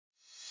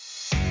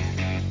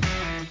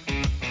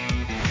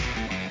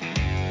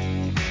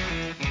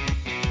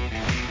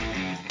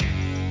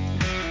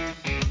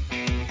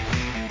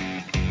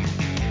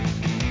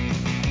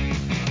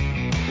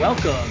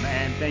Welcome,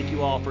 and thank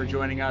you all for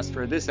joining us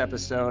for this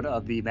episode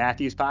of the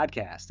Matthews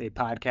Podcast, a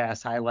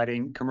podcast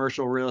highlighting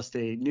commercial real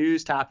estate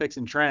news, topics,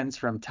 and trends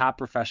from top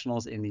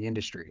professionals in the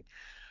industry.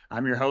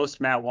 I'm your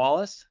host, Matt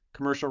Wallace,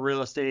 commercial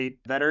real estate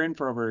veteran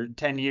for over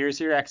 10 years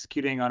here,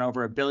 executing on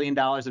over $1 billion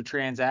of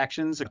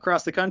transactions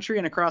across the country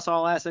and across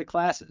all asset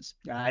classes.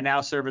 I now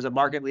serve as a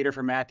market leader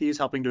for Matthews,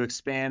 helping to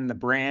expand the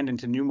brand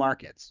into new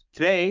markets.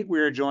 Today,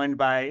 we are joined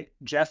by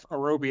Geoffrey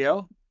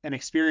Arrobio, an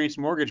experienced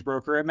mortgage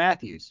broker at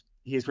Matthews.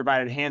 He has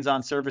provided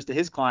hands-on service to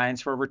his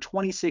clients for over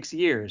 26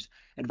 years,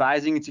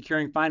 advising and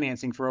securing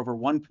financing for over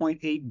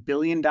 $1.8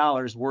 billion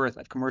worth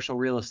of commercial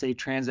real estate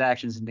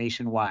transactions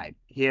nationwide.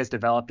 He has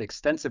developed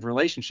extensive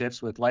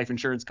relationships with life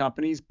insurance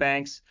companies,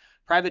 banks,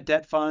 private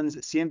debt funds,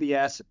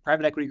 CMBS,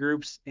 private equity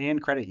groups, and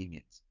credit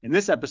unions. In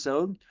this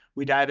episode,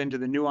 we dive into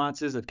the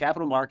nuances of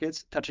capital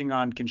markets, touching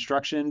on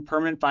construction,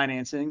 permanent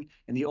financing,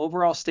 and the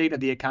overall state of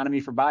the economy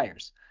for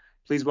buyers.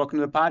 Please welcome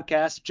to the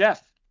podcast,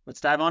 Jeff. Let's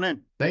dive on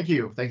in. Thank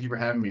you. Thank you for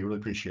having me. Really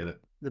appreciate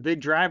it. The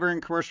big driver in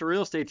commercial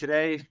real estate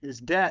today is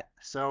debt.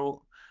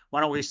 So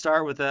why don't we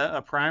start with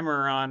a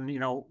primer on,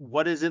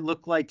 what does it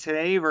look like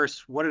today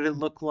versus what did it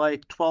look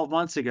like 12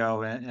 months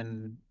ago?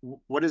 And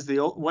what's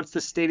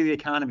the state of the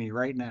economy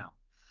right now?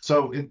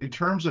 So in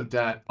terms of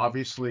debt,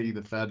 obviously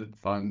the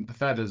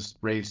Fed has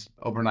raised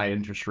overnight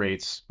interest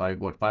rates by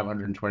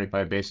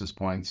 525 basis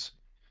points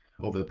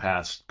over the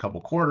past couple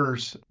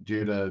quarters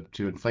due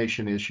to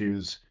inflation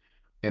issues.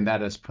 And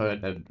that has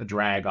put a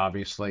drag,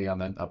 obviously, on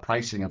the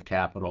pricing of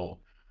capital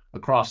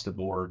across the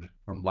board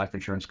from life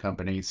insurance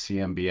companies,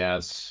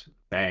 CMBS,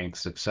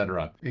 banks, et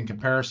cetera. In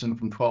comparison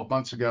from 12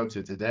 months ago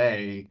to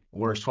today,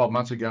 whereas 12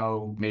 months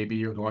ago, maybe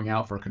you're going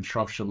out for a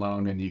construction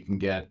loan and you can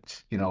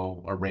get,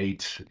 a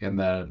rate in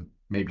the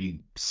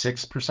maybe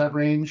 6%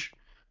 range.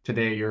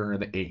 Today, you're in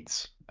the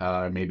eights,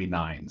 maybe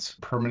nines.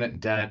 Permanent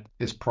debt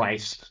is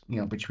priced,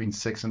 between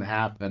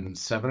 6.5 and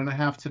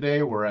 7.5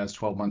 today, whereas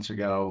 12 months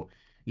ago,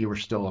 you were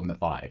still in the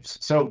fives.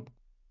 So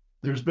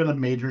there's been a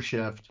major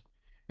shift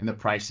in the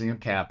pricing of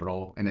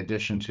capital, in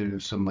addition to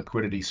some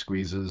liquidity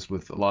squeezes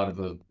with a lot of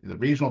the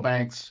regional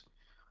banks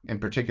in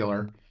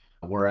particular,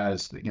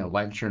 whereas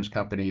life insurance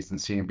companies and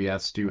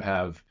CMBS do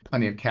have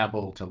plenty of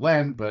capital to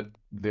lend, but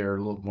they're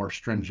a little more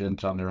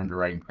stringent on their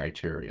underwriting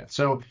criteria.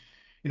 So,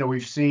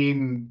 we've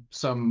seen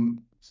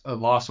a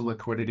loss of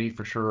liquidity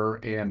for sure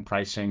and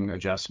pricing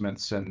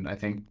adjustments, and I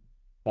think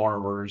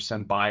borrowers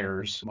and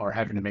buyers are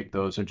having to make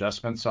those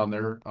adjustments on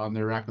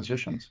their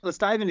acquisitions. Let's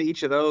dive into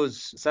each of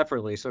those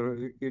separately. So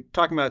you're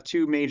talking about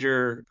two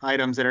major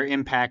items that are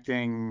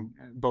impacting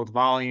both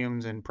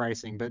volumes and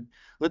pricing, but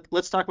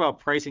let's talk about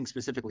pricing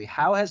specifically.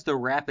 How has the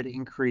rapid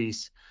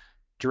increase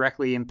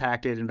directly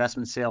impacted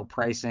investment sale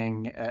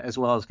pricing as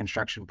well as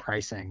construction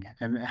pricing?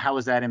 And how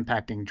is that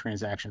impacting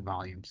transaction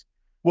volumes?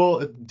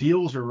 Well,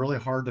 deals are really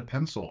hard to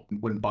pencil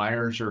when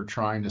buyers are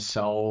trying to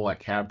sell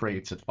at cap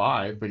rates at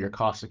 5, but your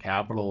cost of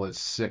capital is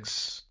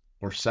 6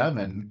 or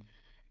 7.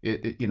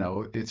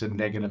 It's a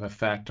negative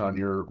effect on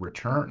your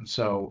return.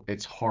 So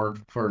it's hard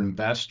for an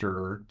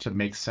investor to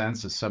make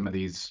sense of some of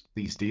these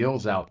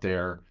deals out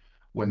there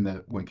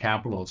when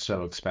capital is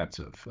so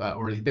expensive,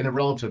 or in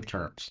relative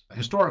terms.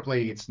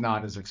 Historically, it's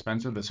not as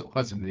expensive as it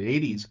was in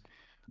the 80s,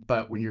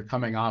 but when you're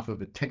coming off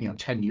of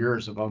 10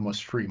 years of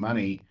almost free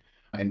money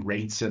and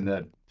rates in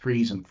the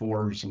 3s and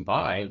 4s and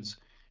 5s,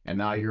 and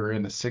now you're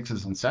in the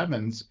 6s and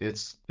 7s,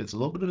 it's a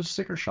little bit of a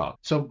sticker shock.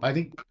 So I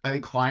think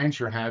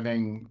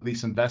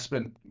these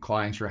investment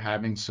clients are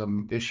having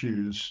some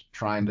issues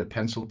trying to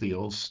pencil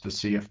deals to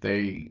see if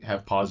they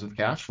have positive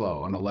cash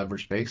flow on a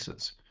leveraged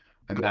basis.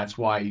 And that's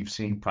why you've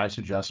seen price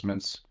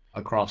adjustments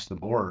across the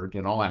board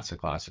in all asset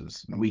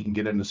classes. And we can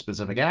get into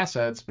specific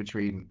assets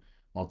between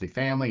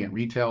multifamily and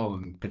retail,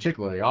 and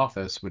particularly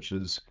office, which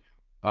is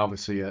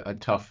obviously a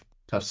tough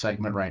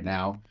segment right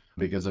now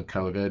because of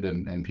COVID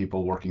and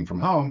people working from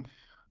home,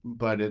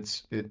 but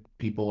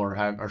people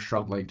are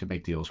struggling to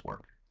make deals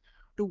work.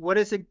 What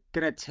is it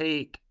going to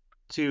take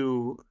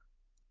to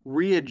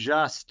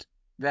readjust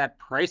that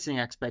pricing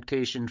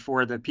expectation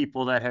for the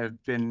people that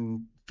have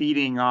been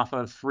feeding off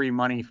of free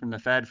money from the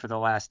Fed for the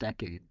last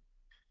decade?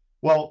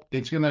 Well,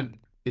 there's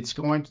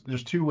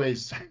two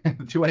ways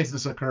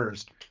this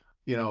occurs.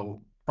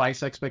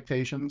 Price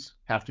expectations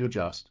have to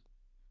adjust.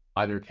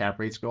 Either cap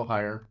rates go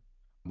higher,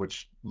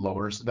 which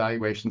lowers the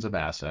valuations of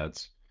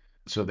assets,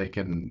 so they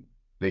can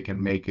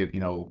make it,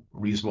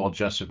 reasonable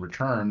adjusted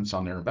returns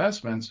on their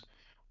investments,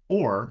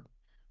 or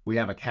we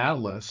have a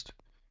catalyst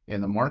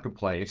in the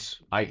marketplace,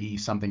 i.e.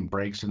 something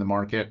breaks in the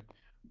market,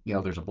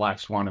 there's a black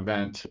swan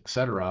event, et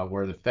cetera,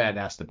 where the Fed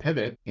has to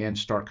pivot and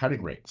start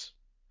cutting rates.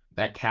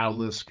 That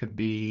catalyst could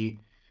be,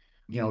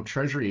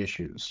 Treasury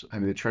issues. I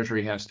mean, the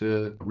Treasury has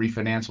to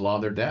refinance a lot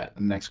of their debt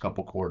in the next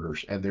couple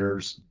quarters, and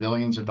there's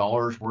billions of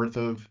dollars worth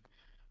of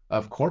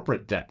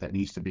corporate debt that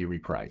needs to be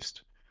repriced,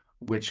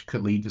 which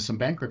could lead to some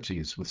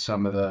bankruptcies with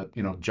some of the,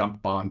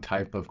 junk bond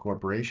type of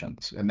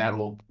corporations. And that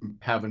will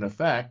have an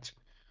effect,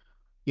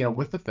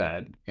 with the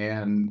Fed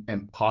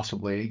and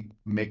possibly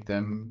make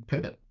them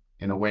pivot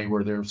in a way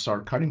where they'll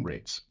start cutting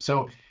rates.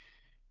 So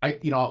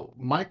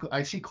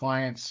I see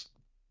clients,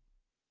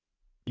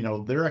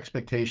 their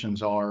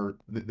expectations are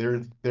that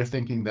they're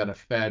thinking that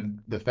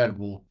the Fed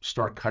will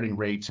start cutting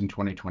rates in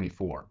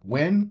 2024.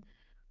 When?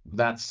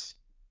 That's,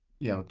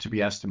 to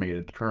be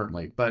estimated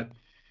currently. But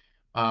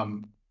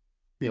um,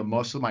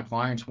 most of my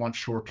clients want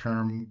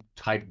short-term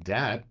type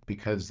debt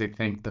because they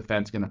think the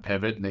Fed's going to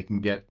pivot and they can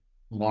get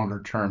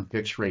longer-term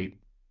fixed rate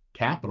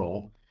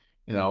capital,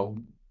 you know,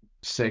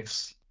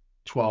 6,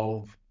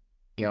 12,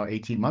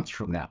 18 months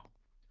from now.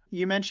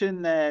 You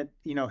mentioned that,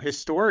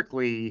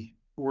 historically,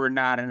 we're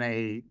not in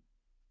a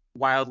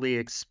wildly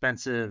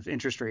expensive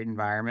interest rate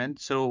environment.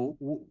 So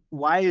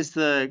why is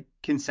the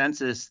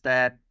consensus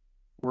that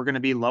we're going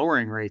to be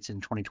lowering rates in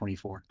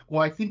 2024?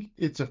 Well, I think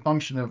it's a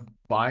function of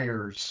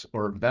buyers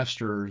or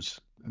investors.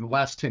 In the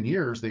last 10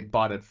 years, they've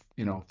bought at,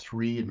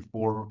 3 and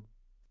 4,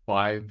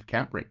 5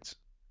 cap rates.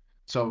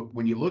 So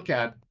when you look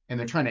at, and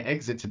they're trying to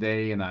exit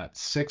today in a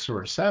 6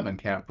 or a 7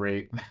 cap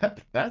rate,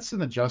 that's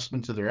an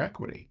adjustment to their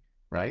equity,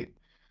 right?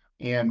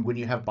 And when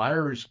you have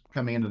buyers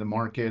coming into the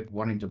market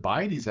wanting to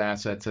buy these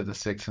assets at a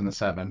 6 and a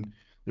 7,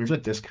 there's a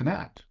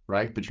disconnect,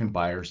 right, between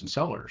buyers and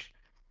sellers.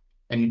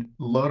 And you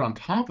load on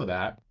top of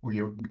that, where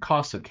your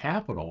cost of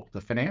capital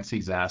to finance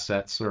these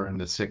assets are in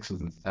the 6s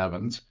and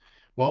 7s,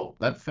 well,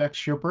 that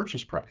affects your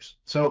purchase price.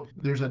 So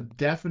there's a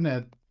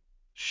definite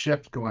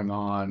shift going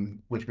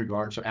on with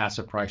regards to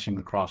asset pricing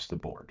across the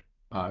board.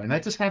 And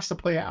that just has to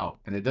play out.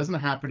 And it doesn't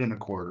happen in a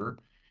quarter.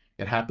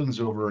 It happens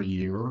over a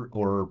year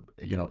or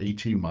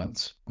 18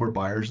 months where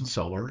buyers and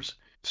sellers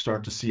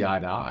start to see eye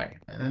to eye.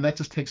 And that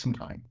just takes some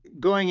time.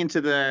 Going into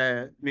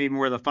the maybe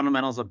more the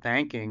fundamentals of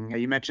banking,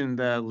 you mentioned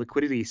the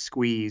liquidity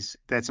squeeze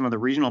that some of the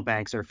regional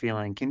banks are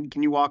feeling. Can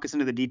you walk us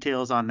into the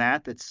details on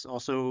that? That's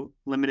also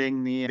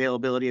limiting the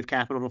availability of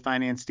capital to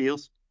finance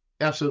deals.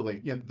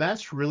 Absolutely. Yeah,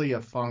 that's really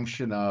a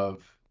function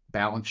of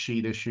balance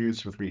sheet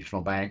issues with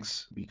regional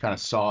banks. You kind of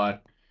saw it,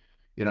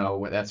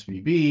 with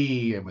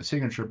SVB and with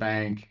Signature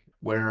Bank,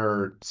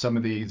 where some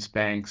of these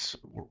banks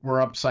were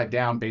upside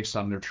down based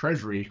on their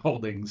treasury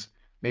holdings,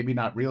 maybe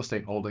not real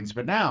estate holdings,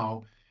 but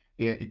now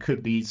it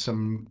could be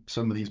some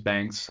of these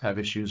banks have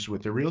issues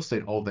with their real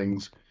estate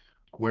holdings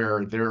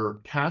where their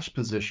cash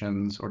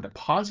positions or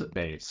deposit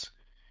base,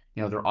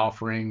 they're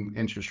offering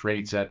interest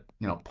rates at,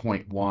 zero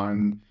point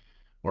 0.1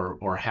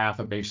 or half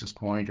a basis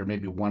point or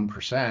maybe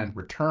 1%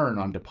 return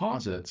on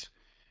deposits,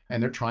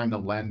 and they're trying to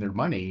lend their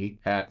money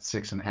at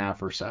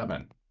 6.5 or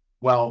 7.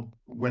 Well,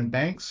 when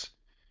banks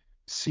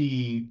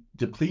see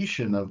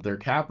depletion of their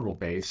capital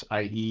base,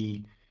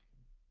 i.e.,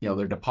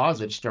 their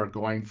deposits start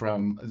going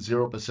from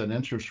 0%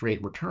 interest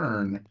rate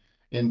return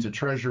into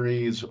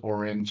treasuries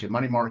or into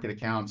money market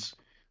accounts,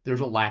 there's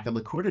a lack of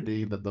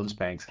liquidity that those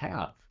banks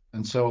have.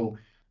 And so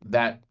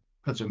that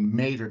puts a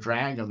major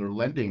drag on their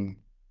lending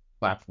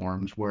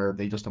platforms where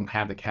they just don't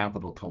have the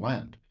capital to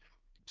lend.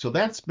 So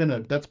that's been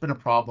a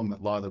problem with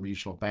a lot of the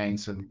regional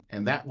banks,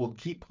 and that will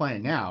keep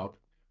playing out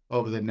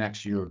over the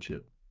next year or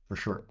two for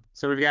sure.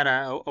 So we've got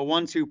a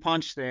 1-2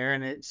 punch there,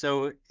 and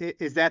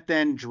is that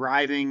then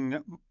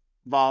driving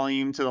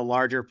volume to the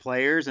larger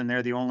players, and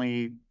they're the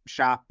only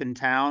shop in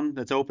town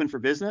that's open for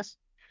business?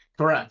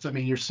 Correct. I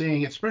mean, you're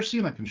seeing, especially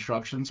on the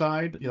construction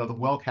side, the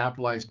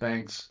well-capitalized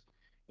banks.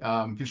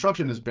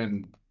 Construction has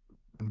been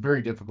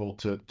very difficult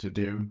to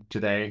do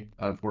today,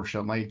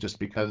 unfortunately, just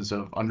because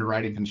of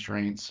underwriting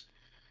constraints.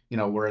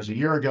 Whereas a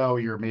year ago,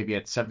 you're maybe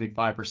at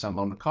 75%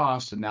 loan to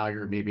cost, and now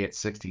you're maybe at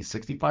 60,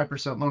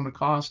 65% loan to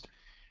cost.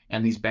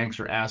 And these banks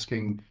are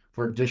asking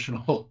for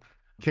additional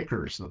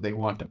kickers. They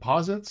want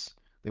deposits,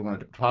 they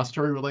want a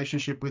depository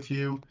relationship with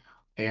you,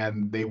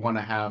 and they want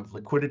to have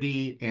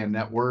liquidity and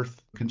net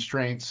worth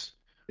constraints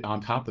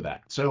on top of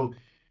that. So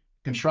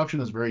construction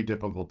is very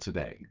difficult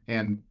today.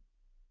 And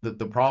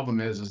the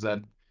problem is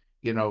that,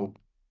 you know,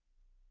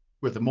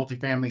 with the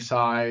multifamily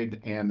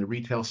side and the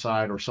retail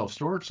side or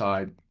self-storage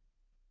side,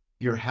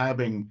 you're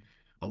having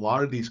a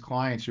lot of these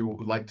clients who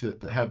would like to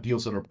have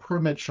deals that are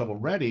permit shovel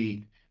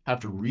ready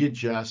have to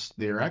readjust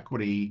their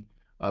equity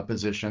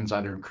positions,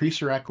 either increase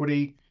their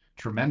equity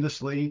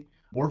tremendously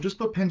or just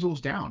put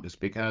pencils down just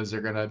because they're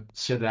going to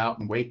sit out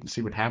and wait and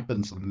see what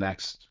happens in the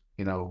next,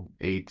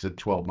 8 to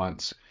 12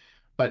 months.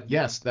 But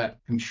yes,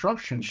 that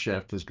construction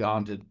shift has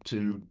gone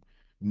to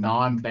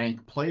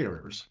non-bank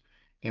players.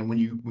 And when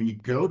you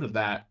go to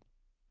that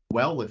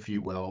well, if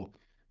you will,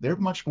 they're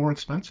much more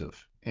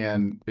expensive,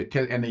 and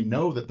they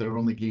know that they're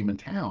only game in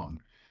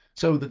town.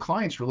 So the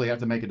clients really have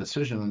to make a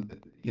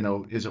decision.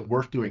 Is it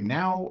worth doing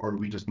now, or do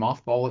we just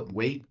mothball it,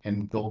 wait,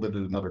 and build it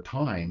at another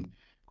time?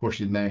 Of course,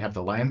 you may have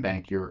to land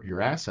bank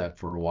your asset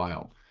for a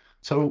while.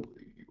 So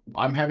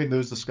I'm having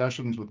those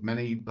discussions with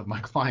many of my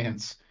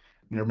clients.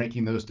 They're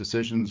making those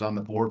decisions on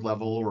the board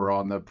level or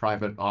on the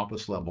private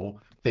office level,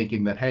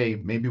 thinking that, hey,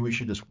 maybe we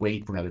should just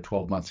wait for another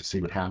 12 months to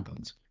see what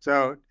happens.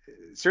 So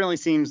it certainly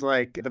seems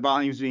like the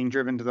volume's being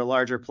driven to the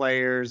larger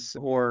players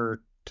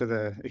or to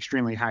the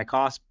extremely high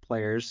cost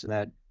players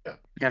that Yeah.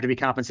 have to be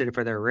compensated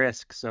for their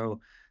risk. So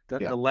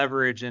Yeah. the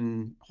leverage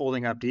in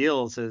holding up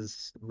deals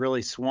has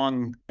really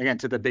swung again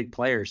to the big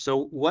players.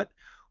 So what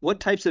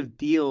types of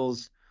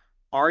deals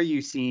are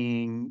you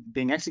seeing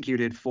being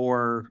executed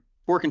for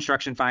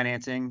construction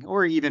financing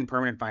or even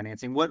permanent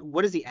financing?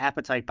 What is the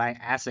appetite by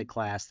asset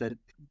class that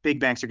big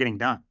banks are getting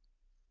done?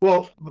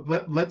 Well,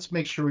 let's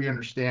make sure we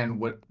understand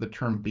what the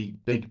term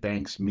big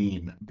banks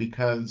mean,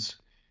 because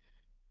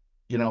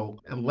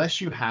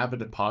unless you have a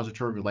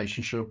depository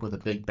relationship with a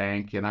big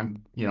bank, and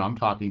I'm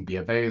talking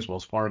BofA's,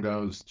 Wells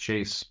Fargo's,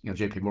 Chase,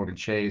 JP Morgan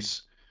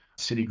Chase,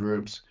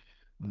 Citigroups,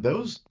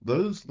 those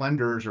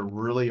lenders are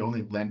really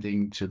only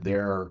lending to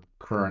their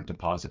current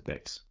deposit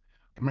base.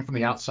 Coming from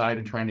the outside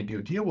and trying to do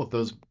a deal with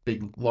those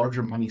big,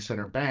 larger money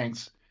center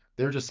banks,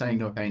 they're just saying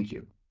no, thank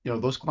you.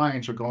 Those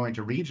clients are going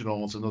to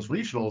regionals, and those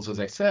regionals, as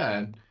I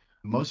said,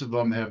 most of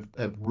them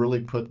have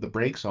really put the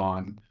brakes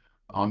on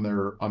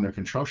their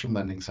construction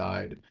lending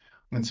side,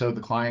 and so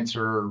the clients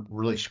are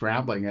really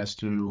scrambling as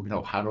to,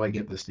 how do I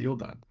get this deal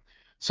done?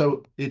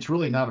 So it's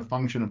really not a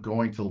function of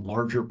going to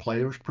larger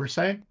players per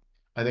se.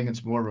 I think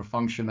it's more of a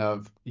function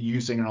of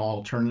using an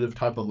alternative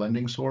type of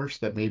lending source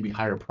that may be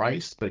higher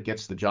priced, but it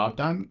gets the job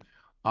done.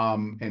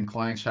 And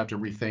clients have to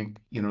rethink,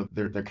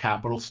 their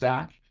capital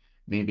stack,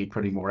 maybe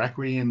putting more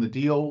equity in the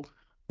deal,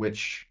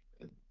 which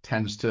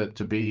tends to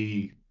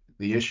be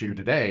the issue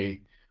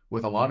today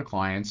with a lot of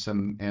clients.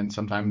 And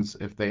sometimes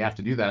if they have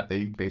to do that,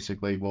 they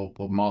basically will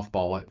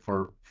mothball it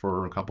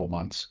for a couple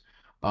months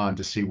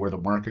to see where the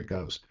market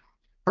goes.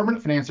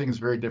 Permanent financing is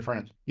very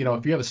different.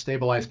 If you have a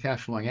stabilized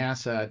cash flowing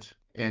asset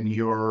and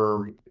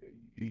you're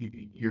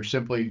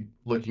simply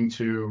looking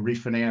to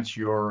refinance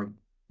your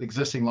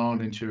existing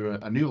loan into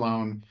a new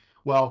loan,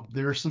 well,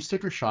 there's some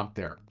sticker shock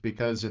there,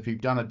 because if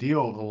you've done a deal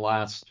over the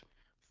last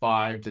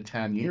 5 to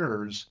 10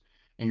 years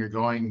and you're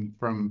going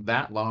from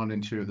that loan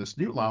into this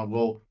new loan,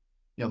 well,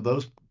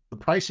 those the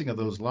pricing of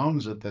those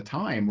loans at the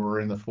time were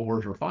in the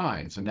fours or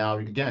fives, and now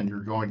again you're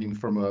going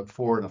from a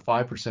 4 and a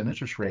 5%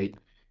 interest rate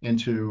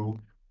into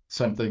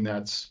something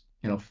that's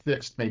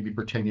fixed maybe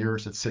for 10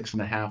 years at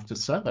 6.5 to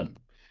 7.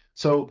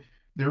 So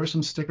there was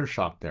some sticker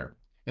shock there.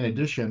 In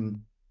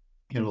addition,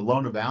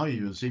 loan to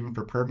values, even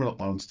for permanent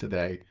loans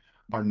today,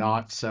 are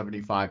not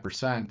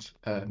 75%.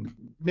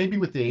 Maybe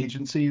with the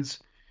agencies,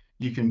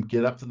 you can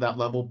get up to that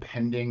level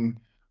pending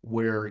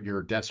where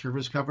your debt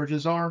service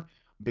coverages are,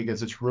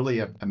 because it's really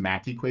a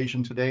math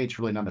equation today. It's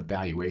really not a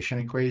valuation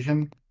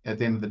equation at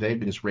the end of the day,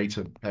 because rates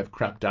have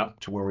crept up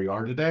to where we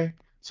are today.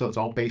 So it's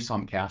all based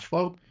on cash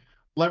flow.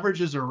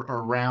 Leverages are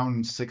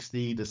around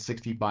 60 to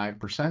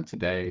 65%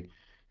 today,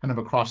 kind of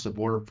across the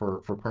board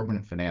for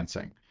permanent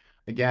financing.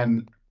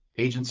 Again,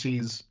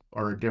 agencies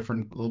are a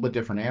little bit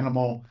different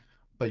animal,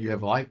 but you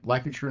have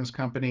life insurance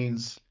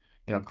companies,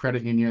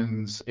 credit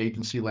unions,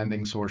 agency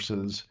lending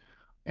sources,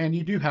 and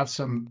you do have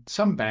some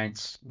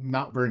banks,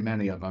 not very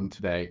many of them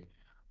today,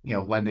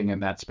 lending in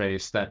that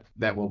space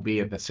that will be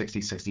at the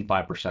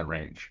 60-65%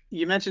 range.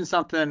 You mentioned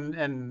something,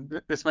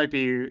 and this might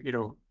be,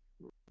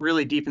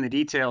 really deep in the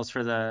details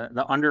for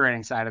the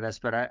underwriting side of this,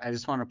 but I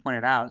just want to point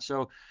it out.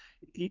 So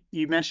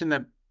you mentioned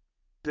that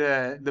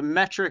the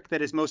metric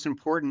that is most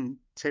important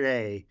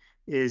today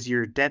is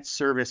your debt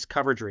service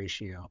coverage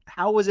ratio.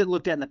 How was it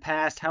looked at in the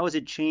past? How has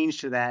it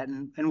changed to that?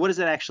 And what does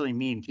that actually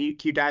mean? Can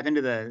you dive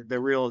into the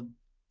real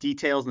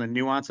details and the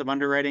nuance of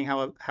underwriting,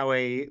 how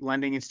a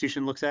lending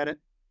institution looks at it?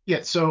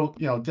 Yeah, so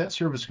debt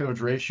service coverage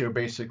ratio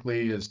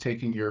basically is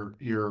taking your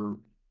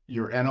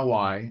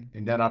NOI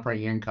and net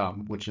operating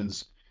income, which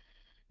is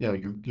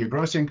your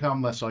gross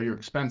income less all your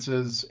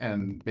expenses,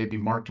 and maybe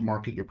mark to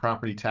market your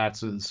property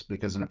taxes,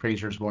 because an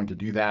appraiser is going to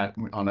do that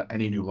on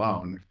any new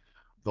loan.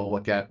 They'll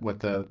look at what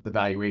the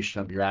valuation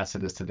of your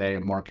asset is today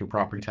and mark your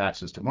property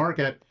taxes to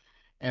market,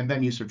 and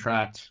then you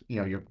subtract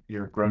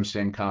your gross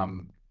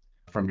income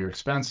from your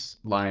expense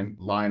line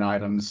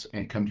items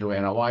and come to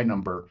an NOI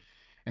number.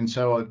 And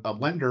so a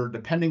lender,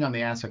 depending on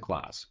the asset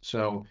class,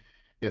 so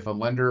if a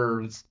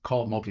lender, let's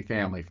call it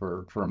multifamily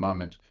for a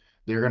moment,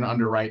 they're going to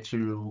underwrite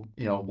to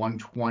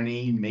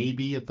 120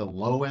 maybe at the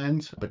low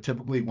end, but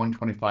typically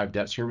 125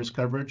 debt service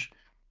coverage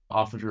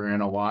off of your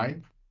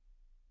NOI,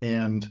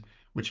 and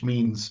which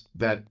means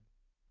that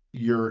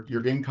your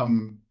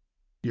income,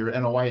 your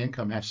NOI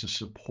income, has to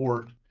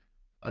support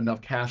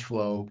enough cash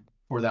flow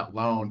for that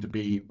loan to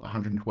be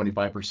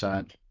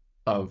 125%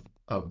 of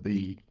of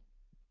the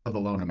of the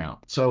loan amount.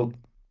 So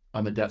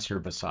on the debt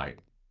service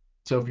side.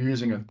 So if you're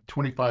using a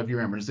 25-year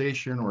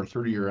amortization or a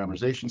 30-year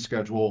amortization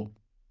schedule,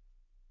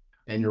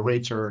 and your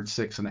rates are at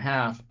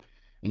 6.5,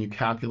 and you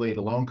calculate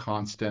a loan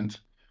constant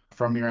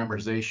from your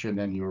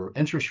amortization and your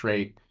interest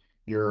rate,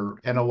 your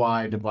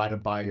NOI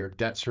divided by your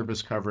debt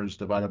service coverage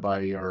divided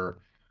by your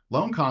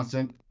loan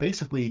constant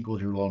basically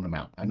equals your loan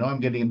amount. I know I'm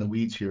getting in the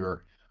weeds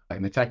here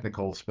in the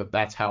technicals, but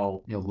that's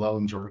how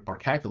loans are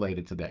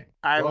calculated today.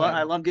 Go I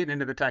ahead. love getting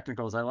into the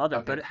technicals. I love it.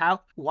 Okay.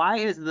 But why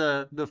has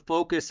the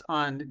focus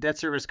on debt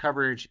service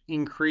coverage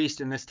increased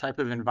in this type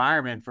of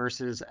environment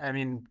versus, I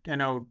mean,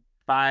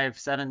 5,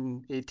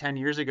 7, 8, 10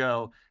 years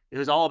ago, it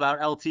was all about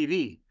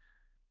LTV.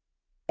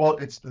 Well,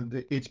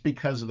 it's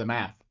because of the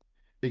math,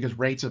 because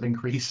rates have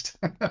increased.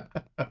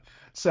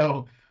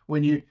 So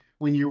when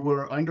you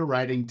were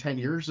underwriting 10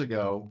 years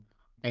ago,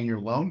 and your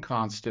loan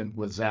constant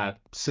was at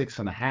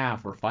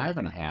 6.5 or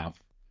 5.5,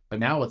 but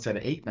now it's at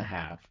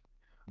 8.5,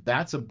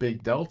 that's a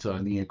big delta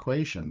in the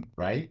equation,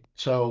 right?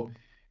 So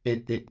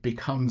it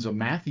becomes a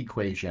math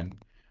equation,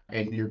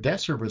 and your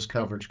debt service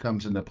coverage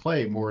comes into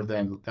play more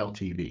than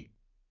LTV.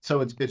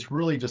 So it's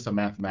really just a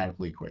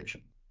mathematical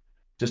equation,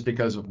 just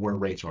because of where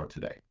rates are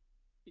today.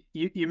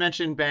 You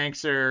mentioned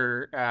banks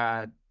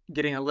are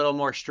getting a little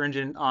more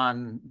stringent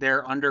on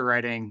their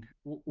underwriting.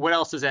 What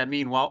else does that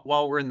mean?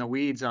 While we're in the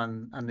weeds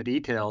on the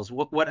details,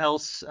 what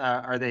else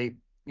are they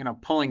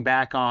pulling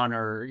back on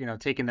or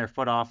taking their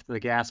foot off the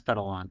gas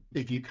pedal on?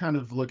 If you kind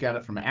of look at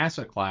it from an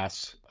asset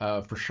class,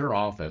 for sure,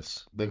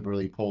 office, they've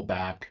really pulled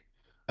back,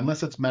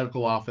 unless it's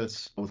medical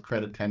office with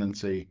credit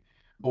tenancy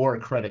or a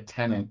credit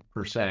tenant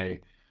per se.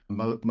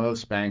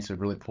 Most banks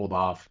have really pulled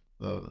off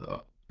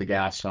the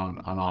gas on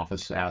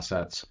office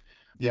assets.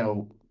 You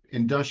know,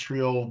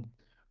 industrial,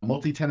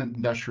 multi-tenant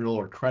industrial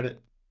or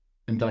credit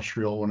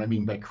industrial. When I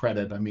mean by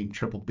credit, I mean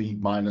triple B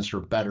minus or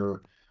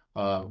better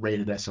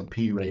rated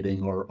S&P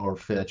rating or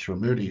Fitch or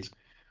Moody's.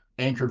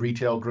 Anchored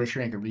retail,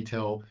 grocery anchored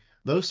retail,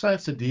 those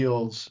types of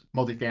deals,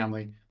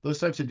 multifamily, those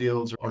types of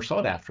deals are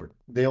sought after.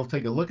 They'll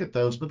take a look at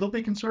those, but they'll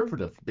be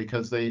conservative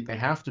because they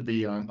have to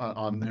be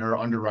on their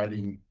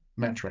underwriting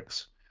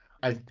metrics.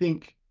 I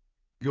think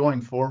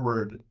going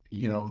forward,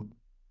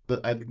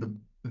 the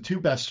two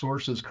best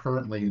sources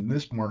currently in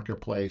this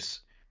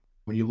marketplace,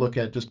 when you look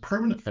at just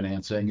permanent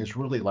financing, is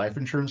really life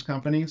insurance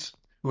companies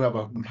who have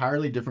an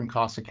entirely different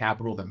cost of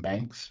capital than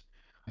banks.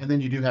 And then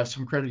you do have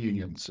some credit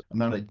unions. I'm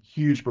not a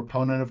huge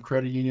proponent of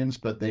credit unions,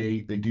 but they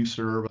do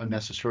serve a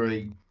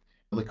necessary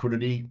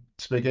liquidity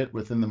spigot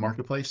within the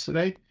marketplace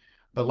today.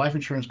 But life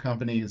insurance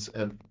companies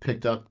have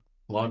picked up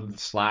a lot of the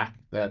slack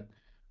that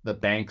the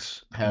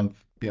banks have,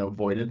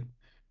 avoided,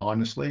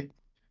 honestly.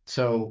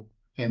 So,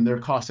 and their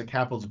cost of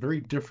capital is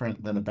very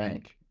different than a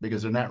bank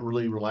because they're not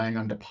really relying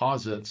on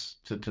deposits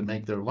to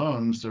make their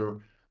loans. They're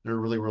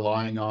really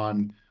relying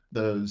on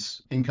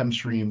those income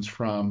streams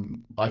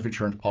from life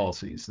insurance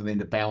policies. And they need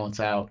to balance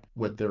out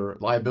what their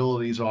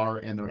liabilities are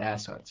and their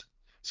assets.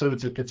 So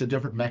it's a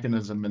different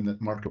mechanism in the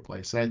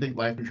marketplace. And I think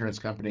life insurance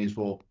companies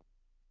will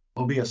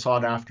be a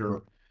sought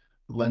after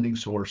lending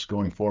source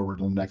going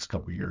forward in the next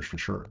couple of years for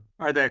sure.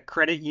 Are the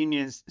credit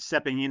unions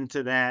stepping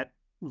into that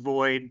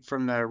void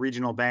from the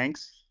regional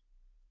banks?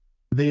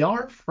 They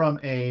are from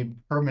a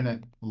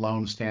permanent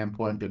loan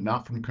standpoint, but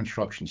not from a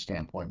construction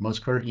standpoint.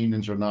 Most credit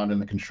unions are not in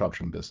the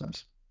construction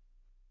business.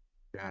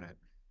 Got it.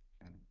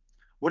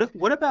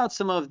 What about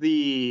some of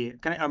the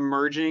kind of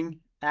emerging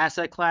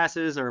asset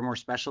classes or more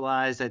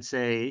specialized? I'd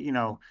say,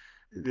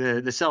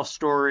 the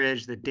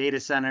self-storage, the data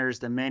centers,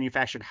 the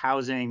manufactured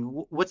housing.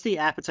 What's the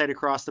appetite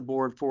across the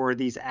board for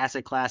these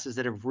asset classes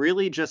that have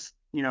really just,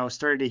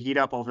 started to heat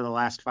up over the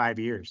last 5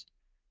 years?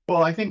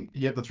 Well, I think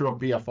you have to throw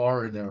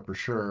BFR in there for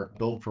sure.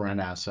 Build for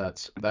rent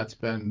assets. That's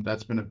been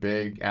a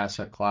big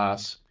asset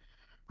class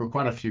for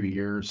quite a few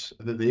years.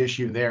 The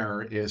issue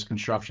there is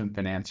construction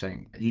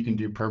financing. You can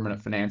do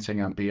permanent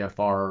financing on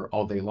BFR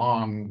all day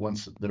long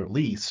once they're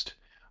leased,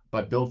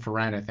 but build for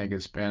rent, I think,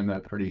 has been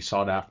a pretty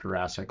sought after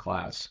asset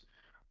class.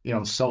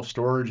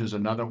 Self-storage is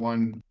another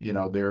one.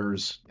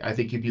 I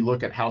think if you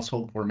look at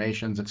household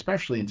formations,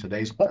 especially in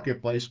today's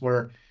marketplace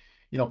where,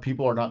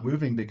 people are not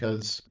moving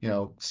because,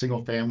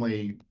 single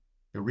family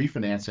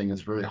refinancing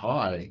is very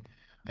high.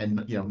 And,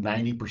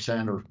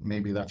 90%, or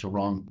maybe that's a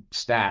wrong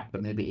stat,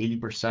 but maybe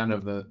 80%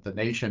 of the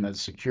nation has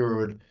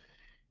secured,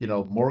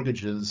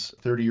 mortgages,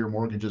 30-year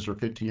mortgages or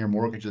 15-year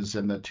mortgages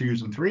in the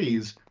twos and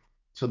threes.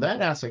 So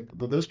that asset,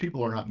 those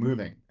people are not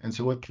moving. And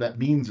so what that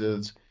means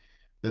is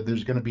that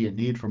there's going to be a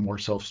need for more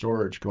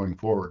self-storage going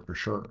forward for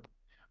sure.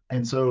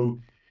 And so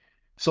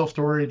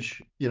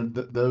self-storage,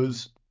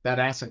 that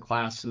asset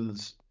class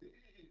is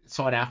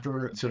sought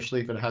after,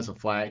 especially if it has a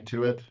flag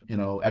to it,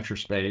 Extra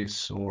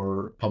Space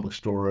or Public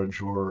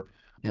Storage or,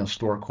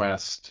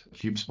 StoreQuest,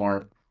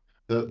 CubeSmart.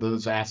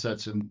 Those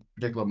assets in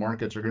particular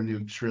markets are going to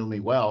do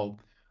extremely well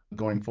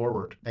going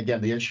forward.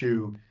 Again, the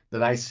issue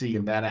that I see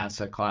in that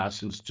asset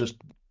class is just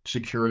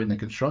securing the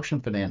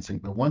construction financing.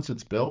 But once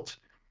it's built,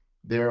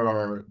 there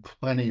are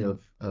plenty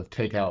of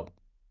takeout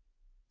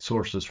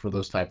sources for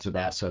those types of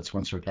assets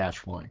once they're cash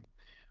flowing.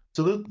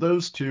 So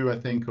those two, I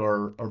think,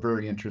 are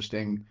very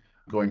interesting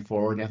going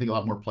forward. And I think a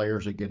lot more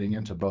players are getting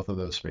into both of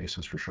those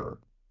spaces for sure.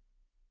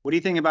 What do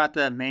you think about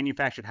the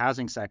manufactured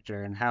housing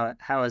sector and how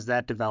has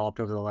that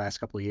developed over the last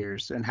couple of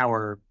years? And how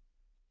are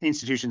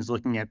institutions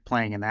looking at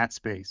playing in that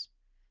space?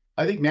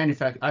 I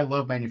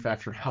love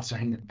manufactured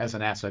housing as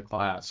an asset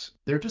class.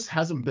 There just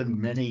hasn't been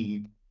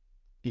many,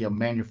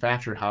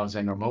 manufactured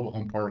housing or mobile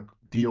home park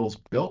deals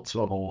built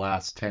over the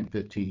last 10,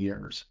 15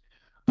 years.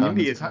 It's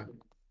NIMBY kind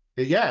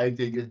Yeah,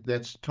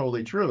 that's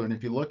totally true. And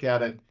if you look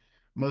at it,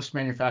 most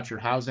manufactured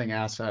housing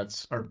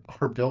assets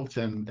are built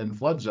in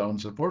flood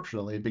zones,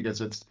 unfortunately, because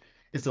it's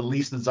the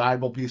least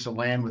desirable piece of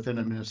land within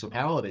a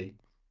municipality.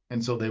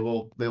 And so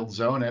they'll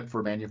zone it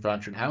for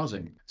manufactured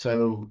housing.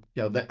 So,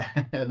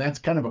 and that's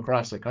kind of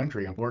across the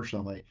country,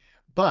 unfortunately.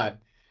 But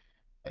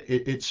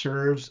it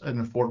serves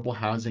an affordable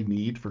housing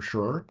need for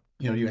sure.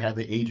 You have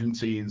the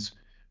agencies,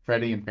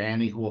 Freddie and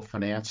Fannie, who will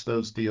finance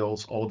those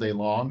deals all day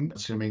long,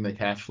 assuming they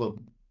cash flow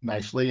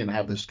nicely and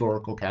have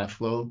historical cash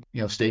flow,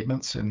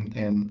 statements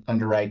and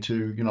underwrite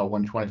to,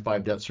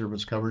 125 debt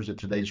service covers at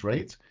today's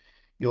rates.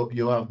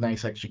 You'll have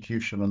nice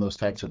execution on those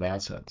types of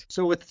assets.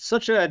 So with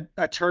such a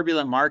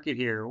turbulent market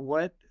here,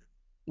 what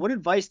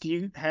advice do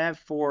you have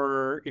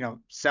for,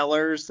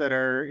 sellers that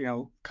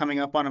are, coming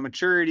up on a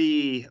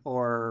maturity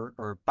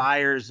or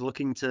buyers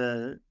looking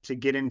to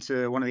get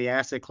into one of the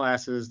asset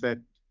classes that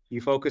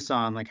you focus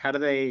on? Like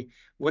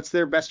what's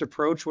their best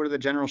approach? What are the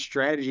general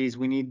strategies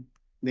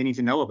they need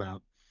to know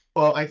about?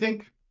 Well, I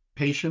think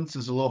patience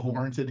is a little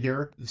warranted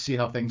here to see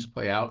how things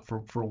play out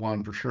for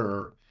one, for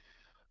sure.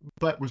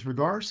 But with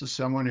regards to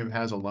someone who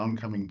has a loan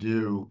coming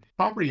due,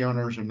 property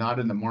owners are not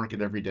in the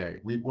market every day.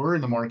 We're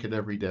in the market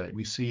every day.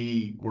 We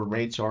see where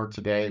rates are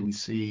today. We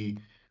see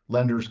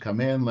lenders come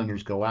in,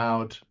 lenders go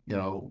out.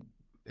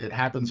 It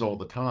happens all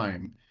the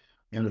time.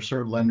 And there's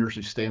certain lenders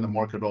who stay in the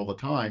market all the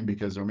time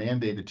because they're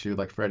mandated to,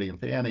 like Freddie and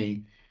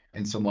Fannie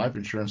and some life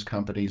insurance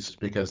companies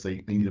because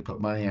they need to put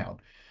money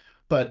out.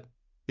 But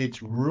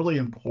it's really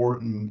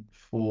important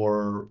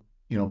for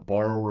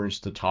borrowers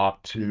to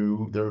talk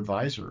to their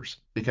advisors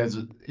because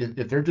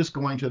if they're just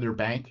going to their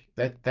bank,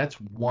 that's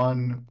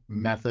one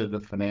method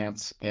of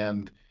finance,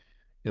 and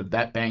if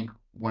that bank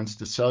wants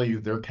to sell you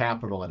their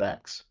capital at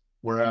X.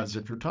 Whereas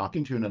if you're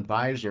talking to an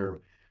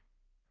advisor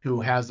who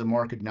has the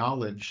market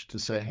knowledge to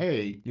say,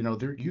 hey,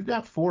 you've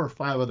got 4 or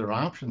 5 other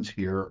options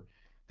here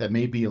that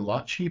may be a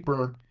lot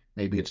cheaper.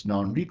 Maybe it's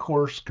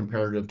non-recourse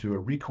comparative to a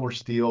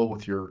recourse deal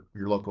with your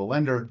local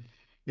lender.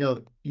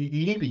 You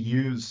need to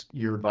use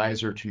your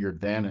advisor to your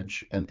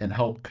advantage and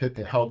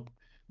help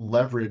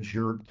leverage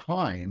your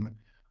time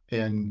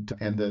and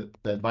the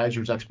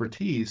advisor's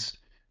expertise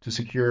to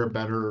secure a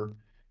better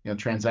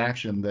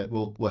transaction that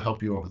will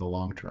help you over the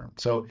long term.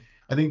 So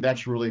I think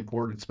that's really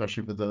important,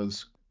 especially for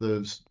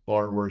those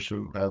borrowers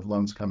who have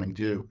loans coming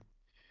due.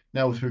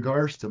 Now, with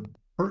regards to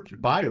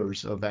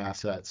buyers of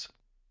assets,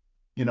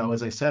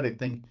 as I said, I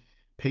think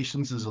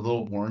patience is a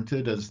little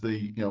warranted as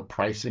the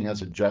pricing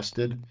has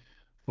adjusted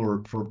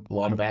for a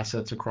lot of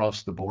assets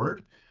across the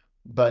board.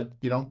 But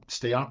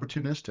stay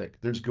opportunistic.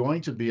 There's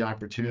going to be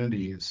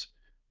opportunities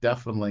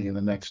definitely in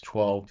the next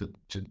 12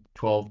 to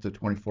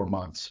 24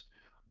 months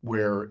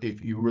where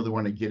if you really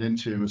want to get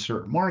into a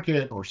certain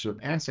market or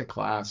certain asset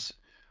class,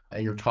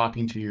 and you're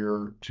talking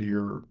to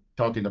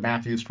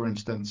Matthews, for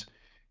instance,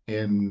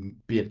 in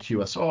be it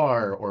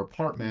QSR or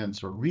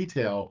apartments or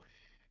retail,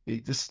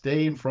 just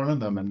stay in front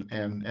of them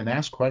and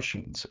ask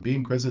questions, be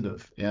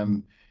inquisitive,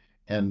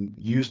 and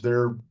use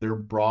their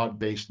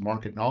broad-based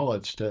market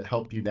knowledge to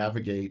help you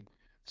navigate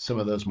some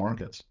of those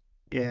markets.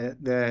 Yeah,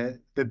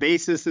 the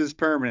basis is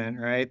permanent,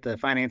 right? The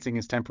financing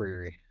is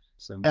temporary.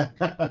 So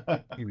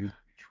maybe,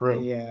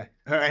 True. yeah,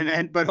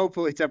 but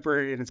hopefully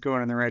temporary and it's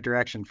going in the right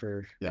direction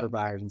Yeah. for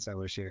buyers and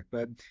sellers here.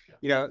 But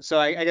so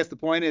I guess the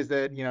point is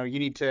that you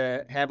need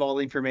to have all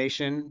the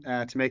information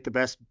to make the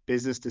best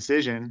business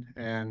decision,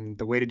 and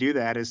the way to do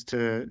that is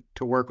to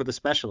work with a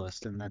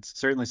specialist, and that's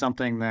certainly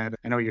something that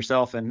I know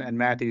yourself and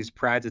Matthews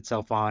prides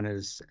itself on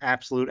is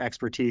absolute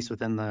expertise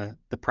within the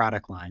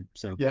product line.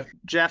 So, Yeah.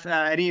 Jeff,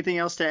 anything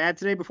else to add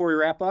today before we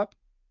wrap up?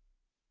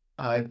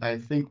 I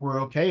think we're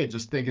okay. I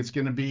just think it's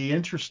going to be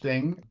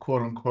interesting,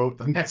 quote unquote,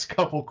 the next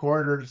couple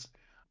quarters.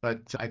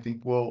 But I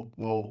think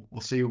we'll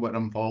see what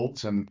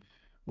unfolds and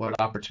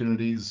what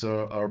opportunities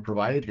are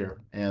provided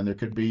here. And there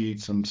could be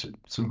some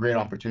great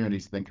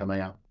opportunities then coming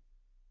out.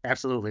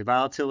 Absolutely.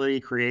 Volatility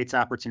creates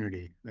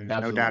opportunity. There's no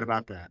doubt Absolutely.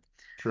 about that.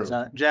 True.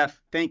 So,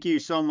 Jeff, thank you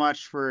so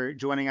much for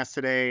joining us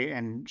today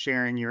and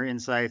sharing your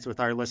insights with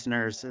our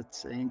listeners.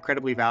 It's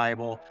incredibly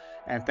valuable.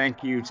 And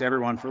thank you to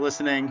everyone for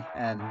listening.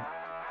 And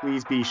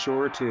please be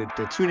sure to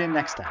tune in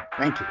next time.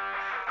 Thank you.